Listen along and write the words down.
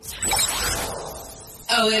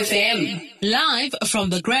OFM, live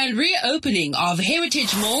from the grand reopening of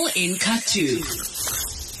Heritage Mall in Kathu.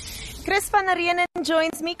 Chris van Reenen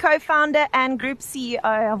joins me, co-founder and group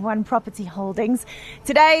CEO of One Property Holdings.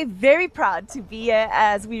 Today, very proud to be here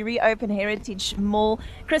as we reopen Heritage Mall.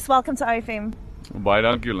 Chris, welcome to OFM. Baie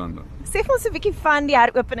dankie, Yolanda. Sê vir ons 'n bietjie van die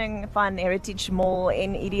heropening van Heritage Mall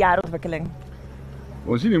en die herontwikkeling.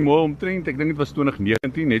 Ons het die mall omtrent, ek dink dit was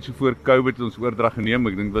 2019, net so voor COVID het ons oordrag geneem,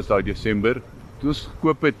 ek dink dit was daai Desember. Toe ons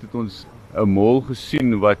gekoop het ons 'n mall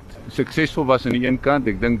gesien wat suksesvol was aan die een kant.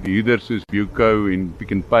 Ek dink die huurders soos Buco en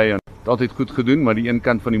Pick n Pay het altyd goed gedoen, maar die een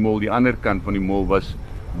kant van die mall, die ander kant van die mall was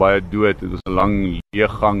baie dood. Dit was 'n lang leë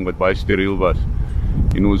gang wat baie steriel was.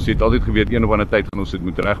 En ons het altyd geweet een of ander tyd gaan ons dit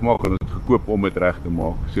moet regmaak en ons het gekoop om dit reg te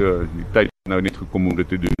maak. So die tyd het nou net gekom om dit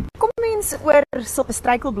te doen. Kom mense oor sulke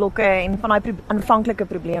struikelblokke en van daai aanvanklike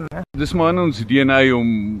probleme? Dis maar in ons DNA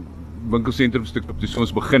om winkelsentrums te koop. Toe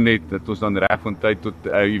ons begin het, dat ons dan reg van tyd tot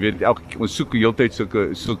jy weet, ons soek heeltyd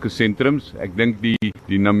sulke sentrums. Ek dink die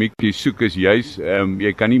dinamiek jy soek is juis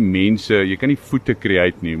jy kan nie voete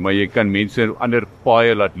create nie, maar jy kan mense ander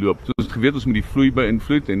paaie laat loop. So ons het geweet ons moet die vloei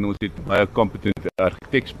beïnvloed en ons het baie kompetente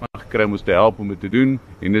argitektspan gekry om ons te help om dit te doen.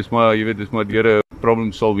 En dis maar deur 'n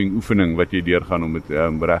problem solving oefening wat jy deurgaan om dit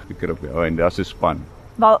reg te kry. Ja, en daar's 'n span.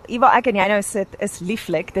 Wel, hier waar ek en jy nou sit is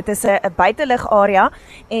lieflik. Dit is 'n buitelug area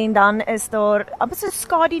en dan is daar amper so 'n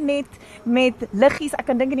skadunet met liggies. Ek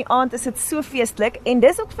kan dink in die aand is dit so feestelik en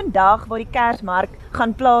dis ook vandag waar die Kersmark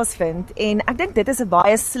gaan plaasvind en ek dink dit is 'n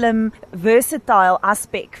baie slim versatile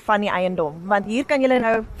aspek van die eiendom want hier kan jy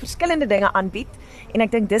nou verskillende dinge aanbied en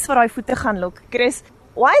ek dink dis waar daai voete gaan lok. Chris,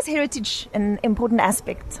 why is heritage an important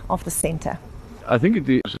aspect of the centre? I think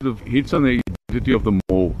it sort of hits on the identity of the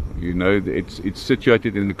mall. You know, it's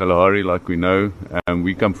situated in the Kalahari, like we know.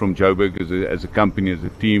 We come from Joburg as a company, as a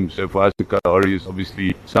team. So for us, the Kalahari is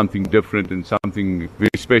obviously something different and something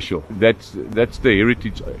very special. That's the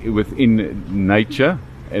heritage within nature,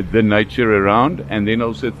 the nature around. And then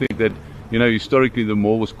also think that, you know, historically the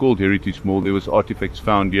mall was called Heritage Mall. There was artifacts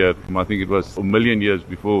found here. I think it was a million years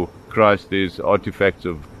before Christ. There's artifacts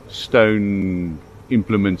of stone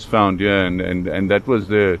implements found here, and that was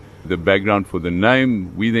the background for the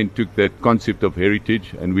name. We then took that concept of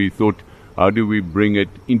heritage and we thought, how do we bring it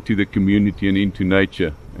into the community and into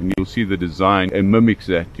nature? And you'll see the design and mimics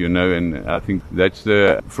that, you know, and I think that's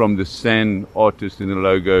from the sand artist in the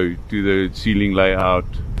logo to the ceiling layout.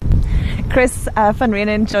 Chris van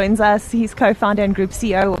Reenen joins us. He's co-founder and group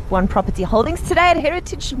CEO of One Property Holdings today at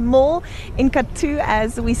Heritage Mall in Kathu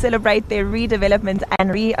as we celebrate their redevelopment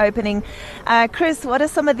and reopening. Chris, what are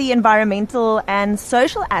some of the environmental and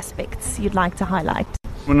social aspects you'd like to highlight?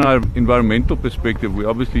 From our environmental perspective, we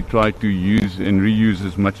obviously try to use and reuse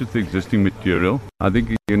as much of the existing material. I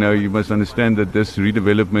think, you know, you must understand that this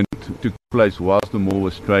redevelopment took place whilst the mall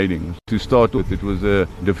was trading. To start with, it was a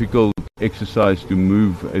difficult exercise to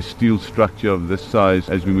move a steel structure of this size.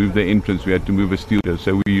 As we moved the entrance, we had to move a steel.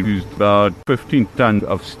 So we used about 15 tons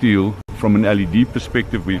of steel. From an LED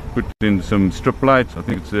perspective, we put in some strip lights. I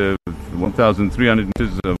think it's 1,300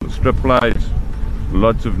 meters of strip lights,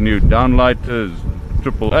 lots of new downlighters,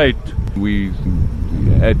 888. We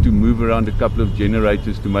had to move around a couple of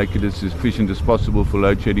generators to make it as efficient as possible for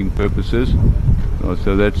load shedding purposes.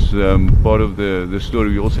 So that's part of the story.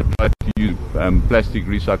 We also tried to use plastic,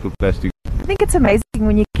 recycled plastic. I think it's amazing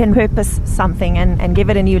when you can purpose something and give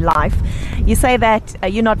it a new life. You say that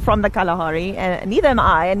you're not from the Kalahari, neither am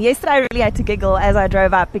I. And yesterday I really had to giggle as I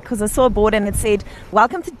drove up because I saw a board and it said,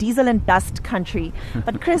 "Welcome to Diesel and Dust Country."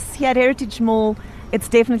 But Chris, here at Heritage Mall, it's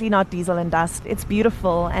definitely not diesel and dust. It's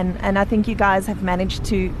beautiful, and I think you guys have managed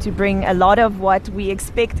to bring a lot of what we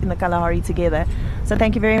expect in the Kalahari together. So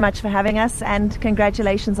thank you very much for having us, and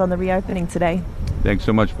congratulations on the reopening today. Thanks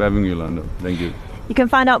so much for having me, Yolanda. Thank you. You can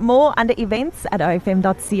find out more under events at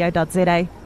ofm.co.za.